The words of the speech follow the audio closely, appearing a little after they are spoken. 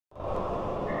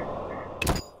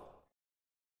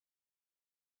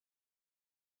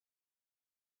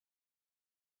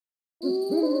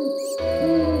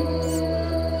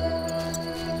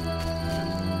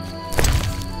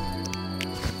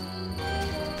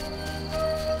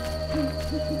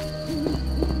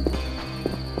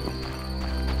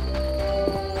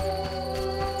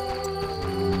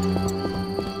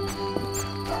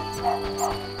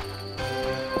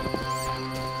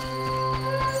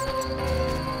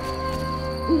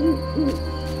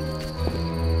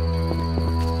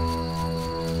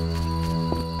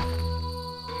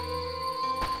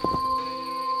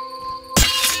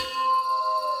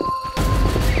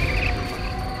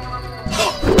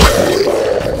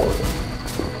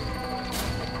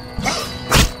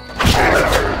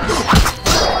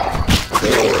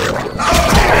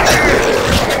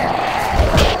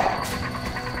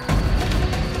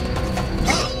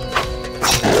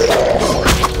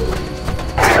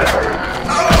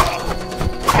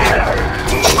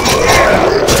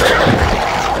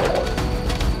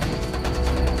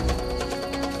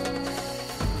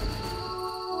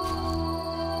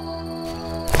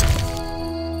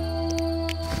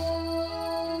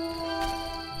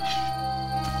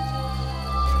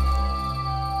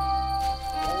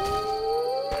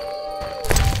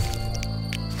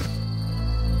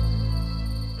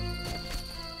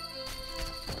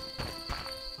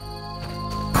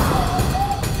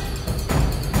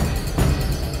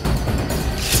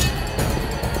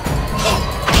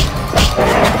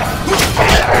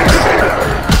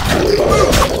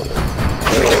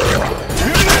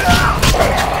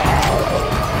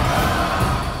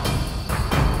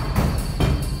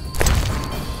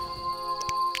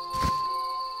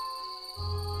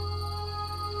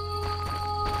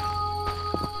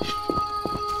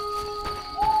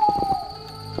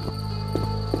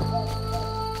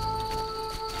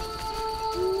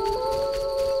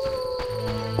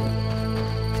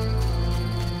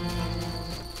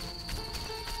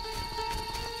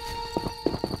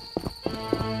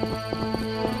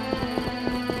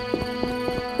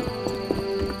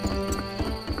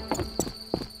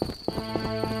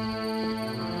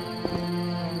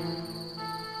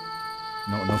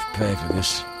Not enough pay for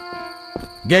this.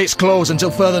 Gates closed until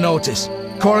further notice.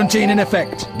 Quarantine in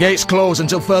effect. Gates closed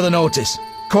until further notice.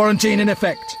 Quarantine in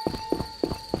effect.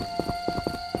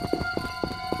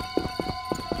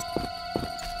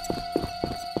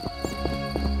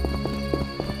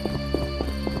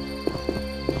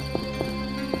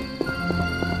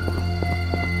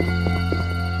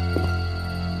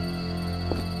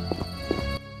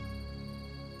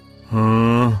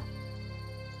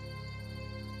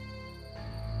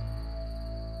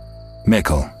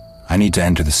 Mikkel, I need to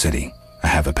enter the city. I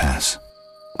have a pass.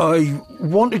 I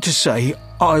wanted to say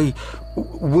I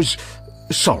was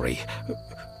sorry.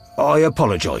 I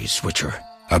apologize, Witcher.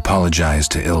 Apologize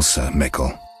to Ilsa,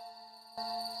 Mikkel.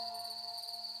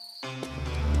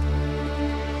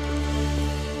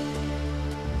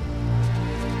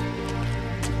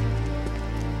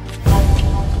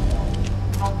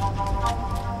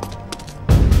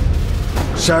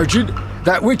 Sergeant,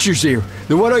 that Witcher's here.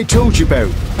 The one I told you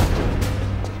about.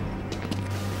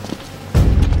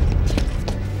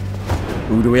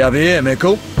 Who do we have here,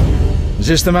 Mikkel? Is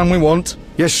this the man we want?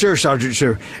 Yes, sir, Sergeant,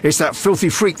 sir. It's that filthy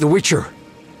freak, the Witcher.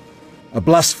 A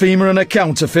blasphemer and a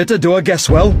counterfeiter, do I guess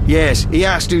well? Yes, he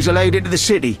asked who's allowed into the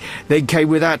city. Then came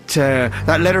with that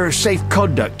letter of safe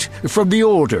conduct from the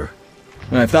Order.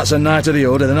 Well, if that's a Knight of the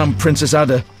Order, then I'm Princess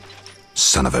Ada.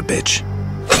 Son of a bitch.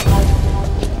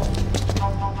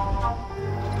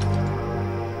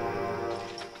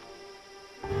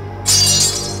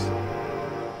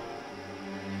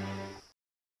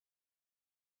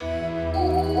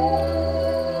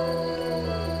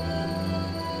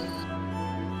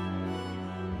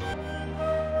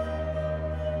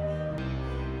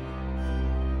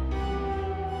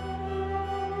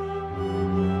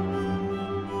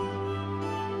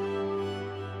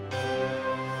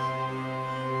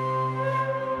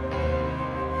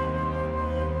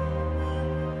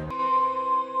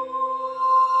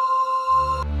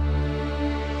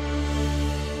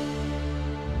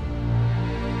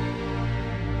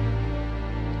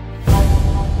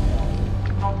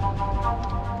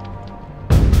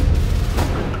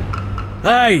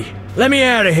 Hey, let me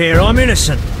out of here, I'm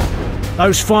innocent.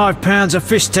 Those £5 of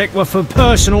Fistech were for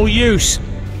personal use.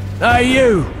 Hey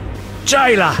you,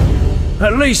 jailer,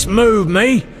 at least move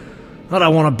me. I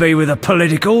don't want to be with the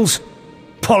politicals.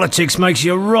 Politics makes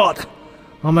you rot.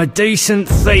 I'm a decent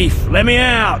thief, let me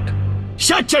out.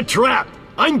 Shut your trap,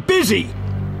 I'm busy.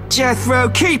 Jethro,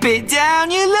 keep it down,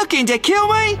 you're looking to kill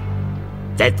me?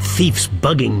 That thief's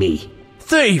bugging me.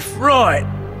 Thief, right.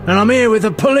 And I'm here with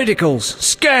the politicals.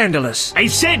 Scandalous. I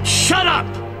said shut up!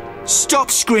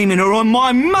 Stop screaming or on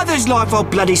my mother's life I'll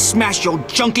bloody smash your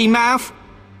chunky mouth!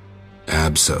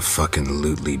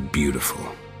 Abso-fucking-lutely beautiful.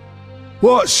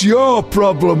 What's your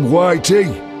problem,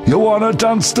 Whitey? You wanna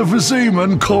dance to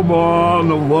Viziman? Come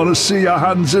on, I wanna see your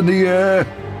hands in the air.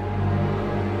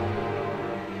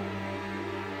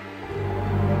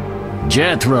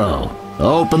 Jethro,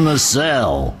 open the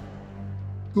cell.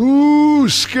 Ooh,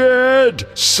 scared?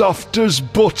 Soft as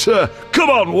butter. Come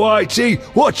on, Whitey,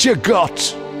 what you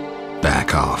got?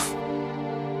 Back off.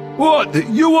 What,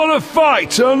 you wanna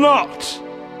fight or not?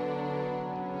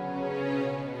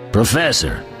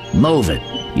 Professor, move it.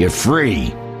 You're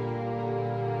free.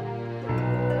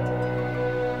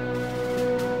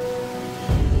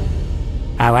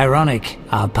 How ironic,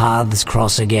 our paths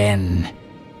cross again.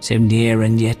 So near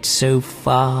and yet so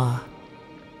far.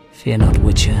 Fear not,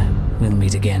 Witcher, we'll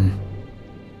meet again.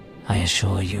 I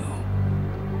assure you.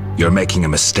 You're making a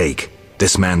mistake.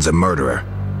 This man's a murderer.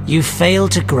 You fail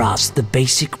to grasp the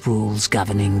basic rules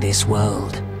governing this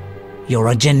world. You're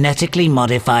a genetically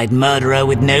modified murderer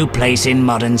with no place in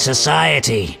modern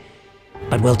society.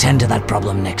 But we'll tend to that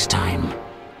problem next time.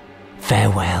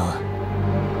 Farewell.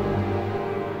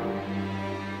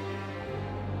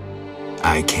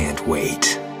 I can't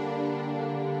wait.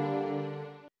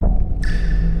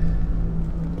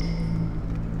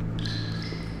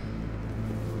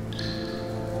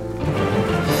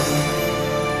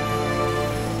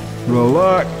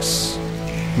 Relax.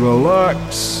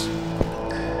 Relax.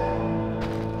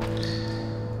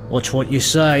 Watch what you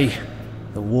say.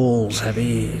 The walls have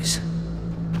ears.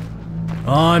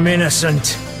 I'm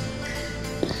innocent.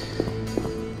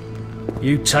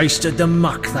 You tasted the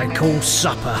muck they call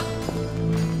supper.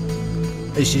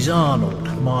 This is Arnold,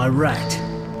 my rat.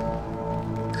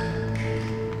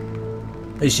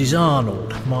 This is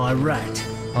Arnold, my rat.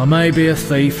 I may be a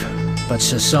thief, but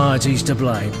society's to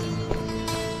blame.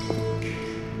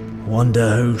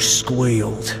 Wonder who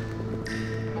squealed.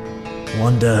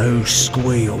 Wonder who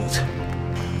squealed.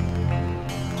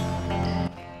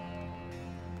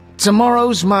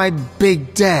 Tomorrow's my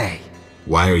big day.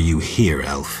 Why are you here,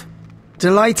 Elf?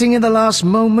 Delighting in the last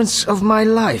moments of my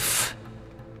life.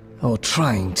 Or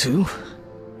trying to.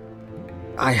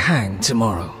 I hang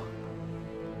tomorrow.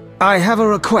 I have a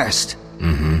request.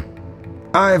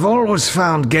 I've always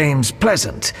found games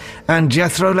pleasant, and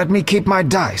Jethro let me keep my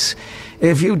dice.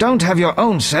 If you don't have your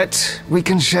own set, we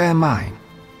can share mine.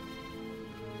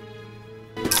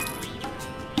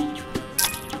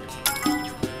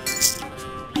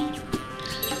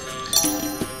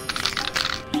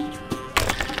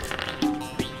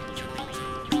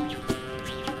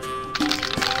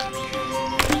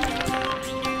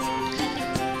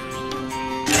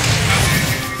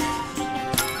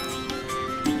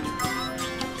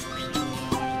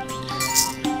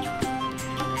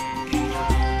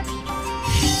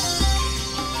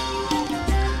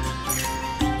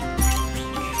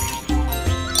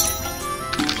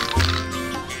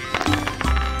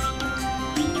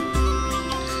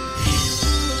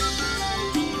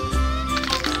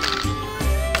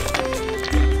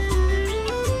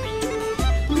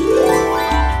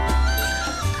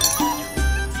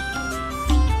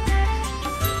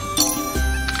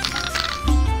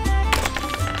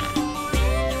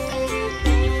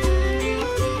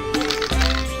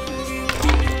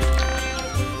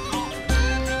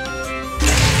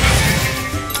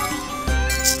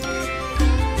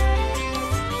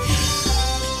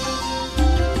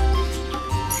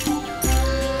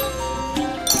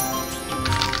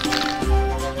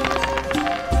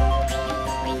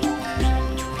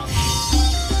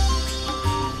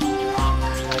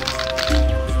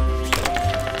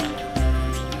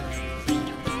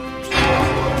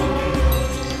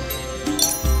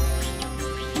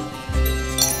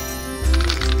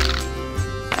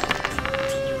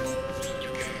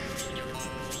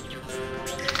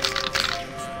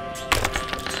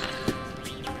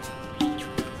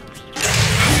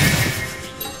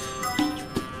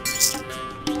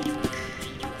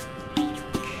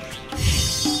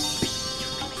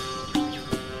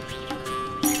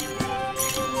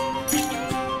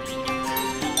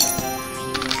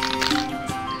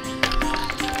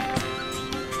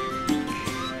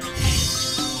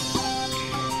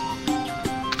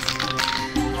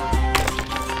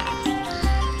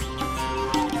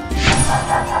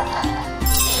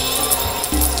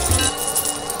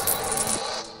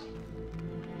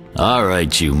 All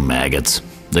right, you maggots.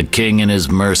 The king in his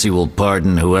mercy will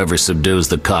pardon whoever subdues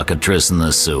the cockatrice in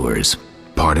the sewers.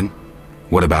 Pardon?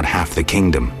 What about half the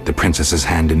kingdom, the princess's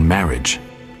hand in marriage?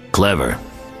 Clever.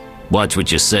 Watch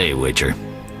what you say, Witcher.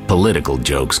 Political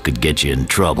jokes could get you in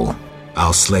trouble.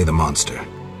 I'll slay the monster.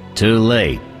 Too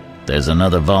late. there's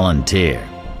another volunteer.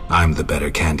 I'm the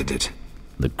better candidate.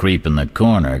 The creep in the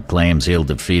corner claims he'll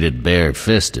defeat it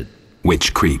bare-fisted.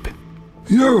 Which creep?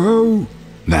 Yoo-hoo!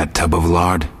 That tub of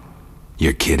lard?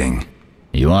 You're kidding.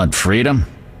 You want freedom?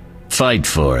 Fight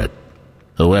for it.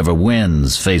 Whoever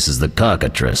wins faces the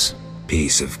cockatrice.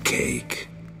 Piece of cake.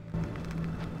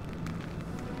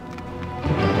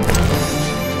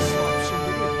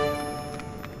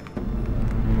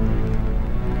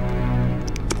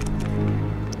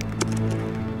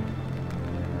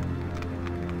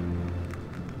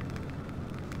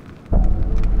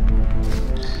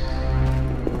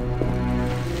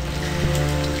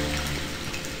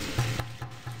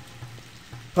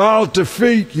 I'll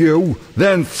defeat you,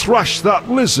 then thrash that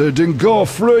lizard and go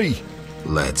free.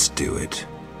 Let's do it.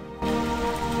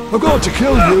 I'm going to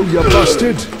kill you, you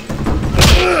bastard!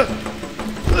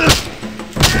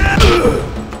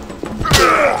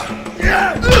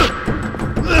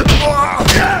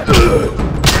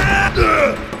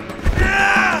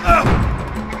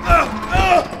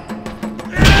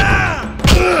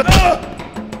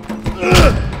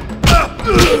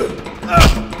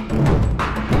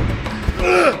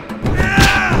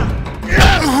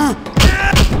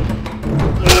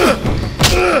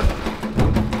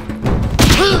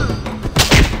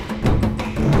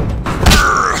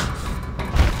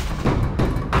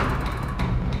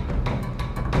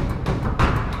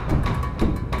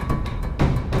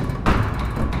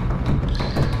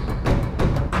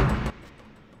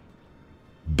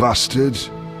 Bastard.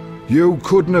 You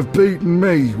couldn't have beaten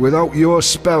me without your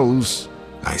spells.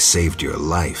 I saved your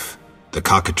life. The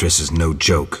cockatrice is no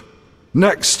joke.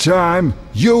 Next time,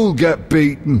 you'll get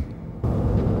beaten.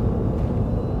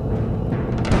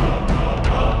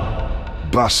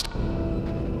 Bastard.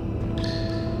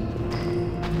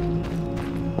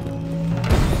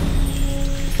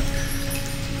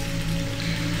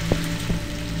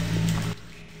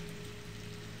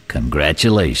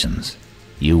 Congratulations.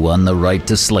 You won the right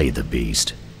to slay the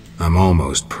beast. I'm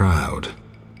almost proud.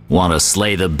 Want to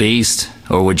slay the beast,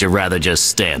 or would you rather just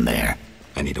stand there?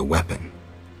 I need a weapon.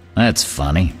 That's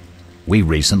funny. We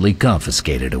recently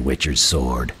confiscated a Witcher's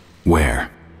sword.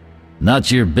 Where?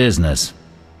 Not your business.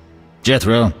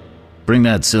 Jethro, bring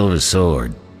that silver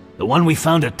sword. The one we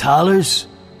found at Thaler's?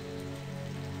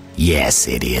 Yes,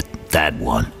 idiot. That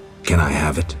one. Can I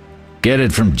have it? Get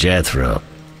it from Jethro.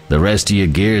 The rest of your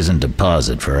gear's in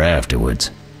deposit for afterwards.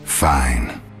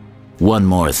 Fine. One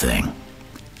more thing.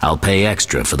 I'll pay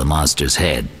extra for the monster's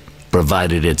head,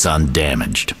 provided it's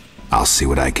undamaged. I'll see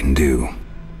what I can do.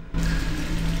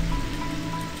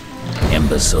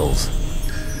 Imbeciles.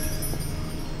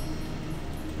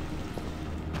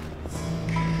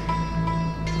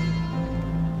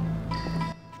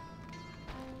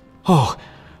 Oh,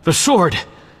 the sword.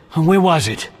 Where was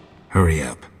it? Hurry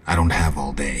up. I don't have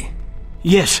all day.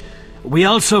 Yes, we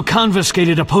also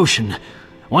confiscated a potion.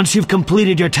 Once you've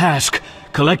completed your task,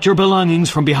 collect your belongings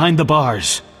from behind the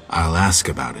bars. I'll ask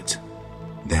about it.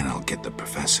 Then I'll get the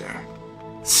professor.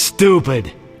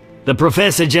 Stupid. The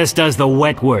professor just does the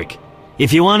wet work.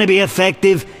 If you want to be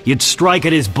effective, you'd strike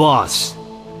at his boss.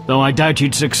 Though I doubt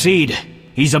you'd succeed.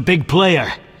 He's a big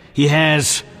player. He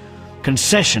has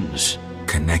concessions.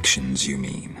 Connections, you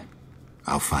mean?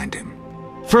 I'll find him.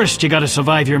 First, you gotta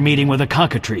survive your meeting with the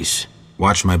cockatrice.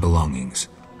 Watch my belongings.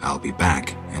 I'll be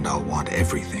back, and I'll want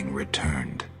everything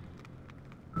returned.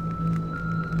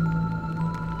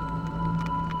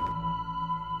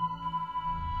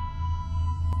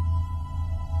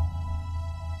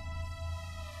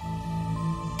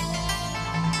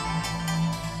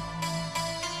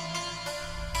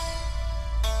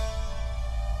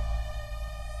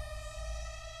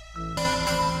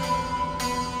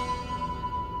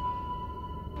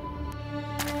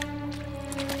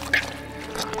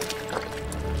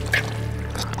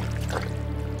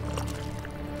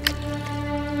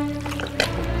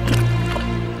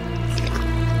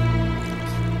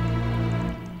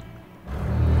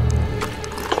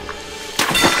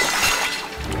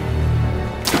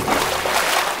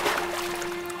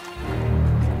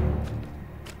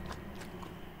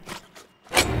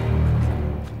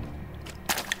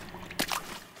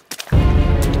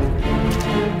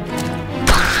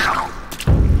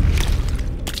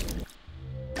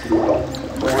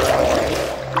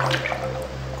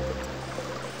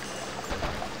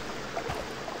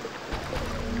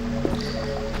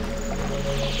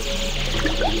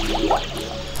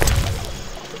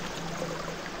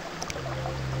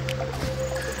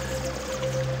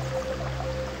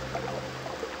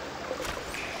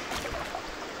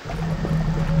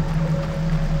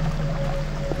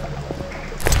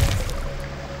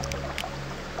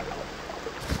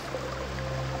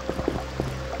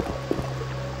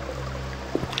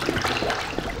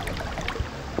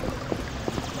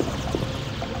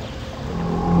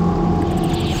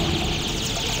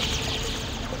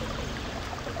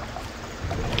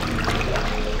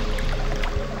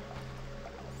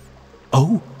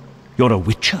 Oh? You're a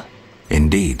witcher?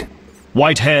 Indeed.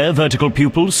 White hair, vertical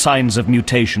pupils, signs of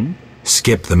mutation?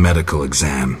 Skip the medical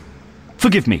exam.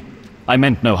 Forgive me. I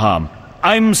meant no harm.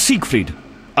 I'm Siegfried,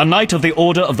 a knight of the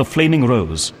Order of the Flaming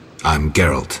Rose. I'm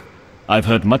Geralt. I've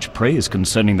heard much praise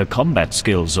concerning the combat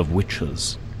skills of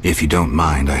witchers. If you don't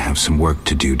mind, I have some work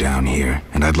to do down here,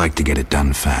 and I'd like to get it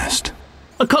done fast.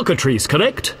 A cockatrice,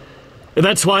 correct?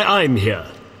 That's why I'm here.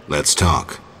 Let's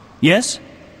talk. Yes?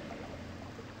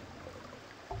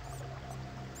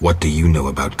 What do you know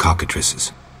about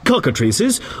cockatrices?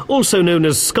 Cockatrices, also known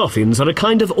as scoffins, are a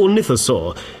kind of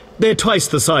ornithosaur. They're twice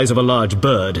the size of a large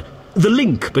bird. The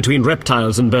link between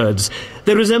reptiles and birds.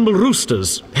 They resemble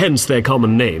roosters, hence their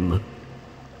common name.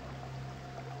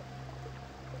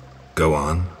 Go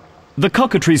on. The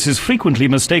cockatrice is frequently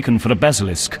mistaken for a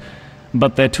basilisk,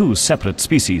 but they're two separate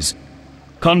species.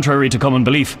 Contrary to common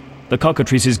belief, the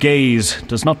cockatrice's gaze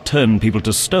does not turn people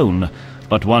to stone,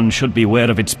 but one should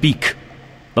beware of its beak.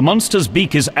 The monster's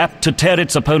beak is apt to tear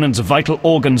its opponent's vital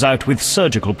organs out with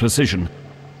surgical precision.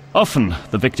 Often,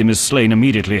 the victim is slain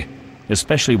immediately,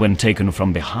 especially when taken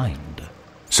from behind.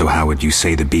 So how would you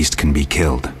say the beast can be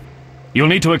killed? You'll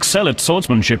need to excel at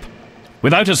swordsmanship.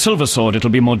 Without a silver sword, it'll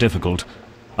be more difficult.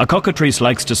 A cockatrice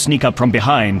likes to sneak up from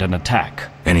behind and attack.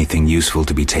 Anything useful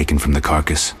to be taken from the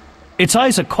carcass? Its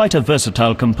eyes are quite a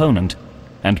versatile component,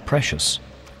 and precious.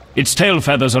 Its tail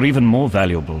feathers are even more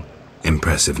valuable.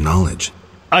 Impressive knowledge.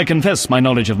 I confess my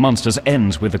knowledge of monsters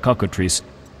ends with the cockatrice.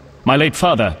 My late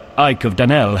father, Ike of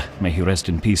Danel, may he rest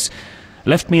in peace,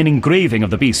 left me an engraving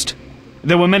of the beast.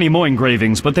 There were many more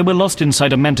engravings, but they were lost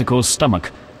inside a manticore's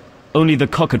stomach. Only the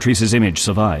cockatrice's image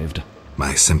survived.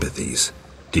 My sympathies.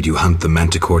 Did you hunt the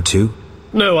manticore too?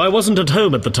 No, I wasn't at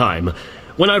home at the time.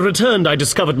 When I returned, I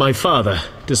discovered my father,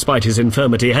 despite his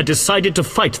infirmity, had decided to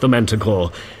fight the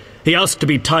manticore. He asked to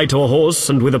be tied to a horse,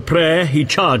 and with a prayer, he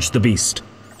charged the beast.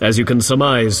 As you can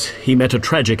surmise, he met a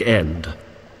tragic end.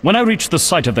 When I reached the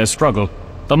site of their struggle,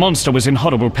 the monster was in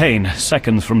horrible pain,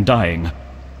 seconds from dying.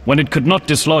 When it could not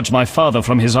dislodge my father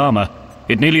from his armor,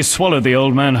 it nearly swallowed the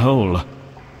old man whole.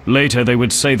 Later they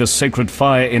would say the sacred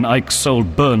fire in Ike's soul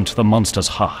burnt the monster's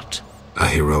heart. A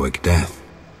heroic death.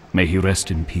 May he rest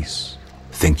in peace.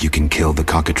 Think you can kill the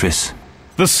cockatrice?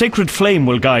 The sacred flame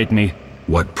will guide me.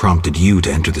 What prompted you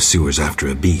to enter the sewers after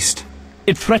a beast?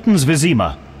 It threatens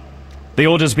Vizima. The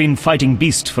Order's been fighting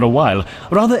beasts for a while,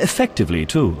 rather effectively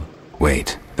too.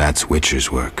 Wait, that's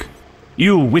Witcher's work.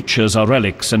 You Witchers are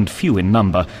relics and few in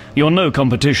number. You're no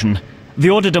competition. The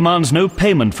Order demands no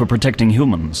payment for protecting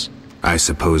humans. I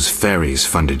suppose fairies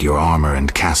funded your armor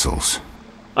and castles.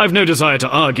 I've no desire to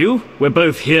argue. We're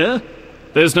both here.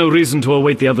 There's no reason to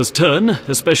await the other's turn,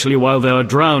 especially while there are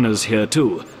drowners here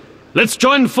too. Let's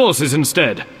join forces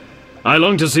instead. I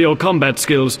long to see your combat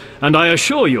skills, and I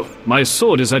assure you, my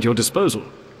sword is at your disposal.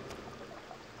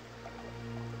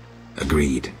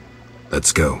 Agreed.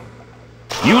 Let's go.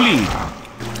 You lead.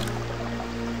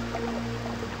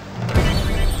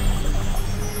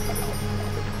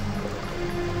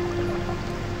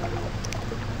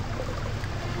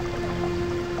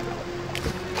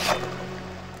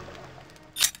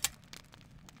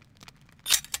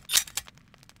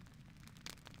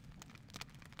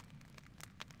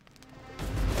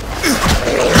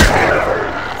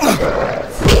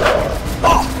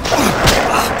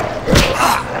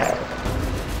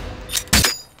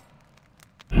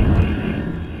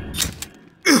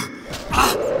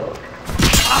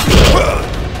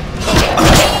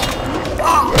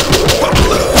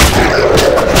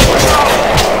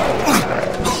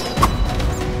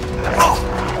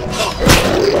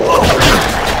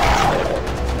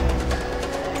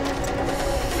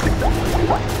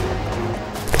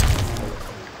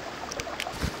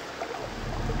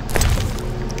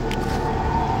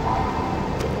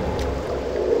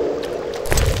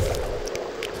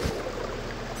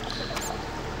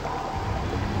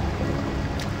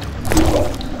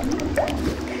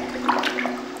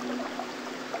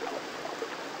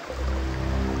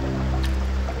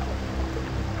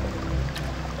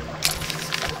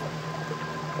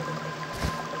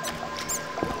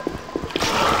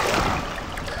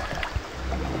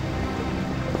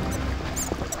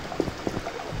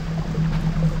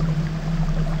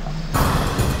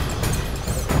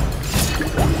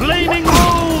 Flaming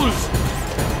Rose!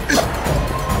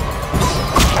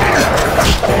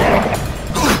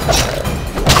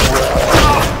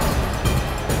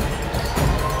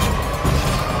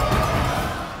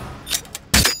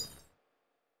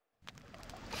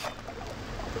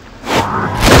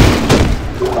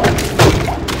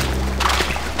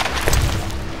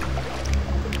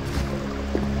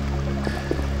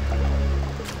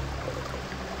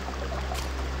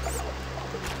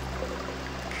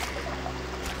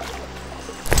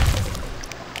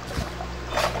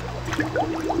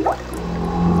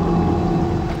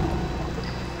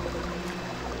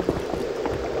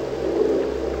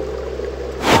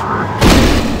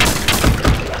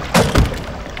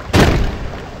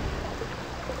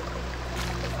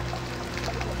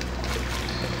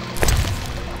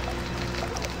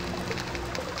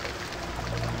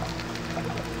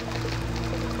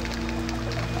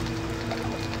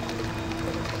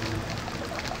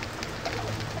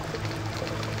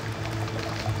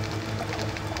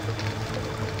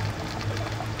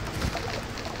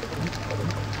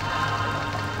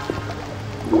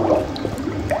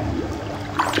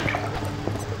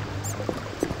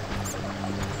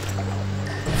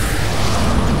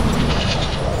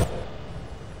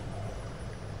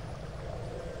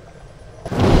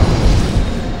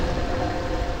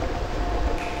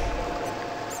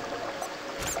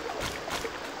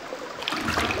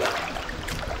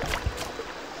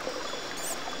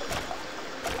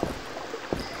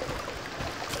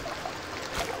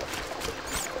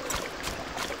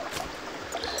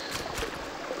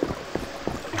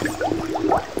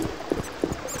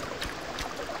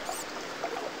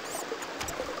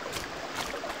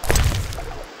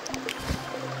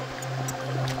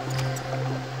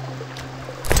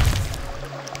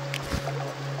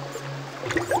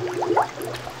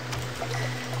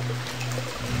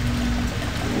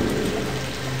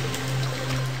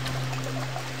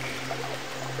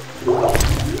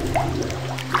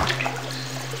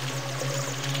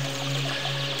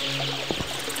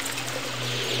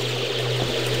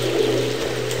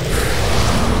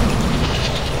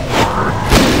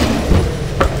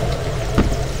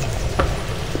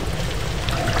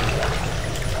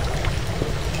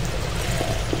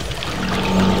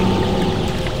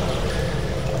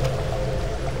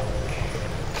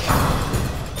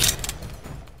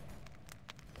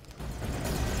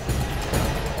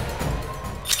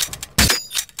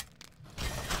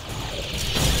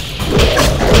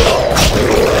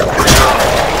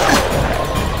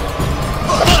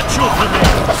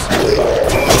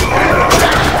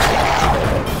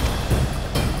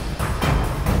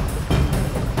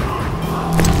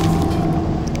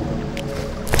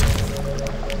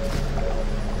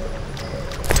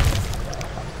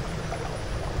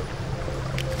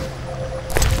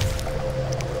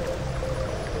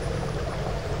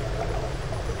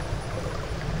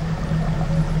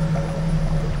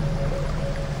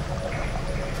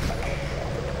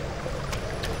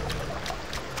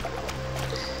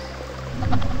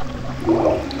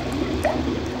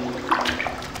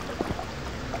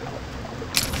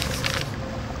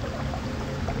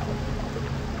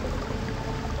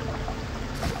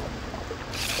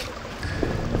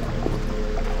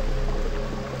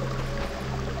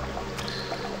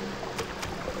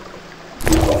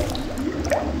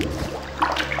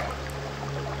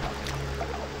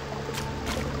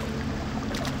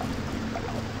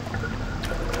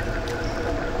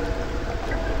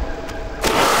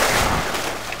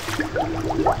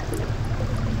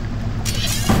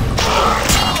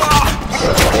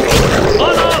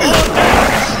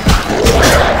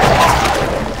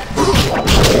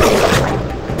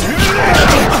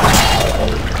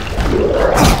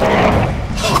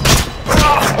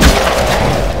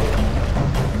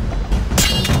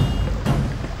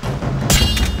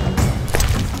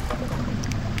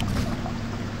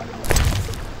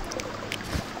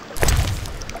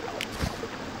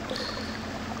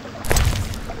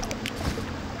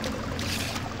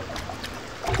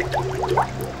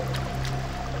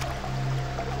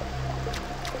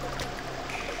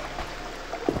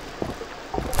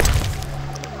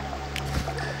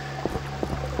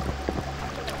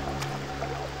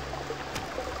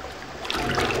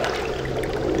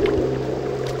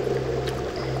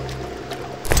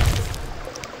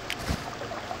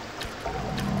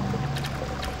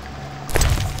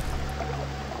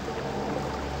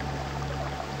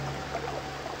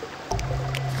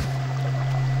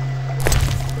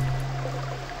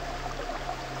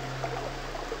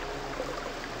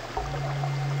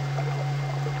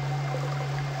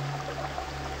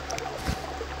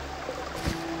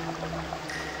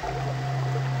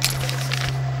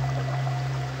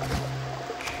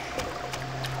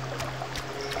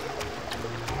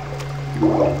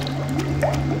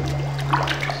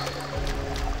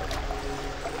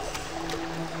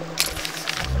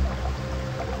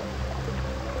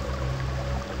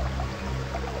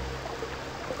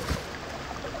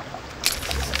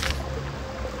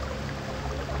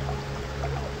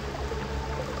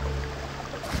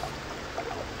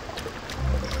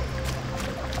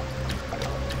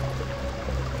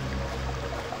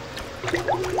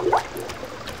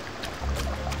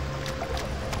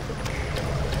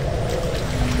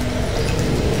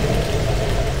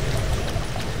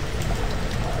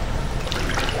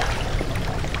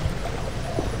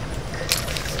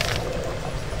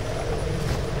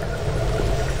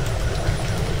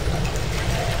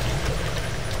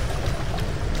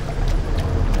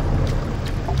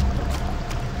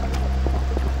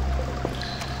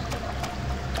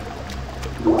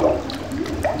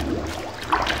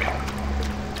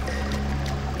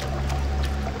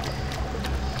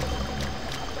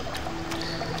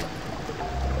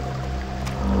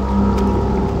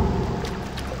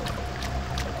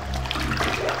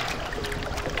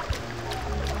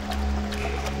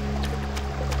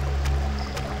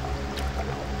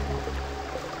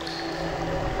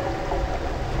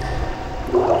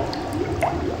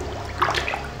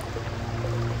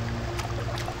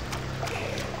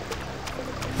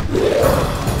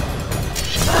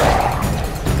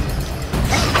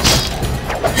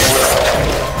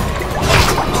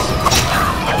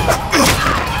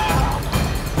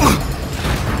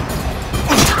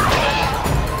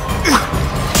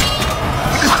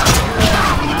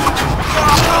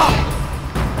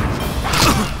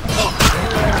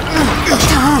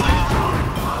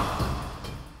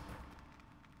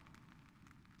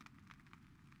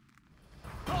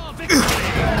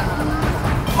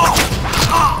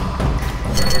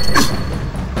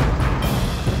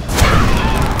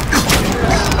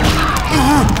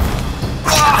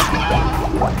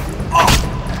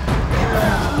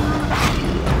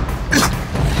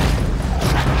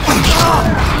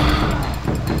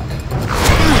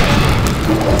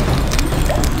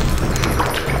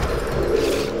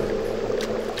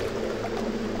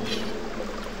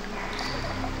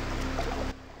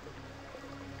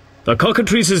 The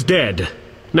cockatrice is dead.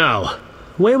 Now,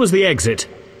 where was the exit?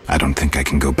 I don't think I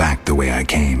can go back the way I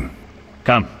came.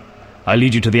 Come, I'll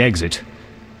lead you to the exit.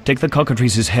 Take the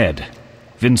cockatrice's head.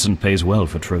 Vincent pays well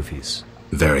for trophies.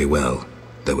 Very well,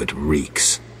 though it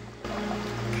reeks.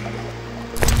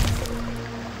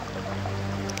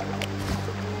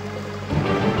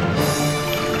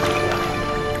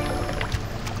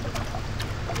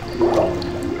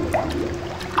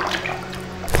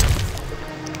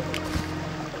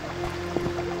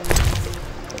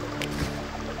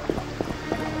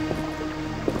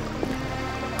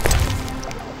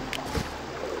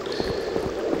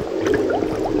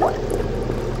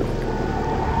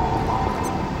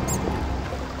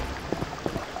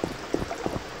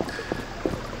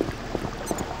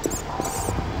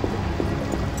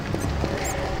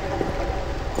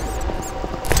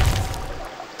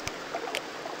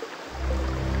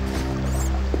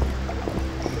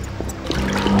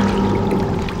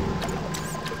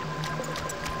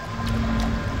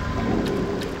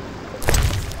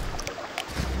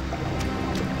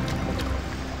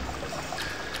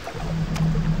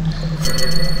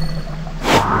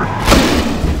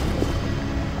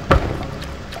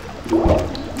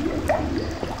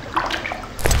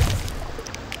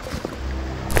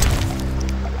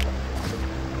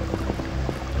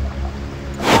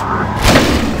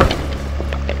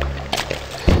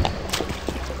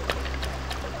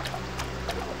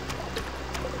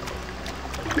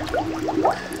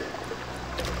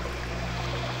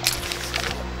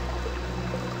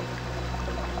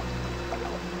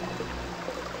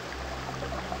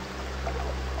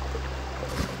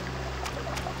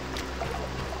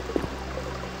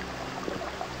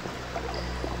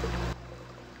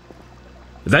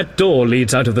 That door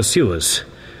leads out of the sewers.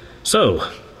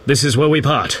 So, this is where we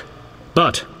part.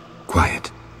 But... Quiet.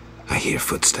 I hear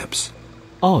footsteps.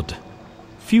 Odd.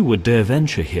 Few would dare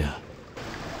venture here.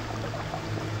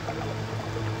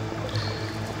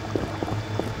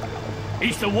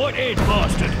 He's the white-haired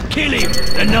bastard. Kill him!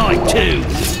 The night, too!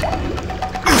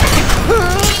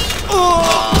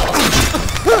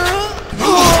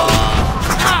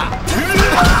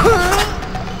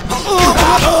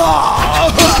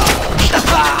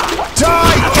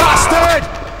 Die, bastard!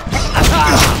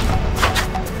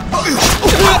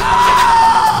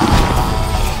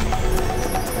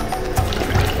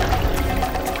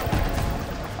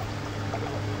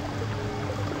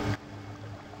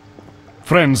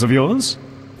 Friends of yours?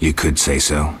 You could say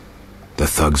so. The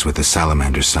thugs with the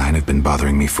salamander sign have been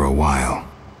bothering me for a while.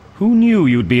 Who knew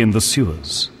you'd be in the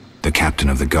sewers? The captain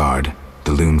of the guard,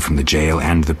 the loon from the jail,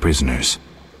 and the prisoners.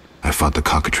 I fought the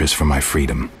cockatrice for my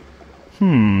freedom.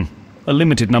 A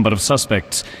limited number of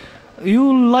suspects.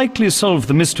 You'll likely solve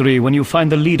the mystery when you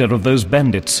find the leader of those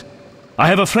bandits. I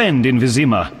have a friend in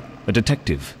Vizima, a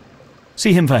detective.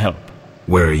 See him for help.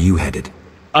 Where are you headed?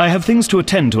 I have things to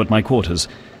attend to at my quarters.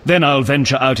 Then I'll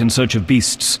venture out in search of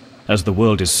beasts, as the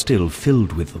world is still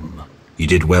filled with them. You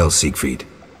did well, Siegfried.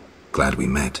 Glad we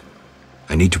met.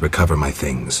 I need to recover my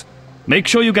things. Make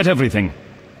sure you get everything.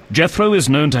 Jethro is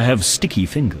known to have sticky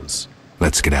fingers.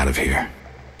 Let's get out of here.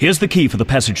 Here's the key for the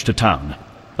passage to town.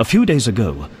 A few days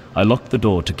ago, I locked the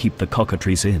door to keep the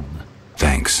cockatrice in.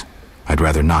 Thanks. I'd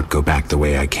rather not go back the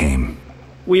way I came.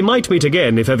 We might meet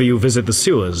again if ever you visit the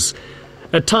sewers.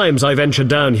 At times I venture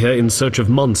down here in search of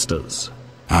monsters.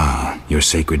 Ah, your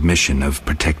sacred mission of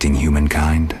protecting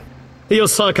humankind? Your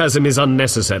sarcasm is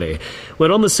unnecessary.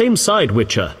 We're on the same side,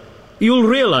 Witcher. You'll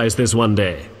realize this one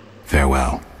day.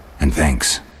 Farewell, and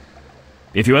thanks.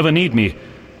 If you ever need me,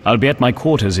 I'll be at my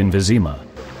quarters in Vizima.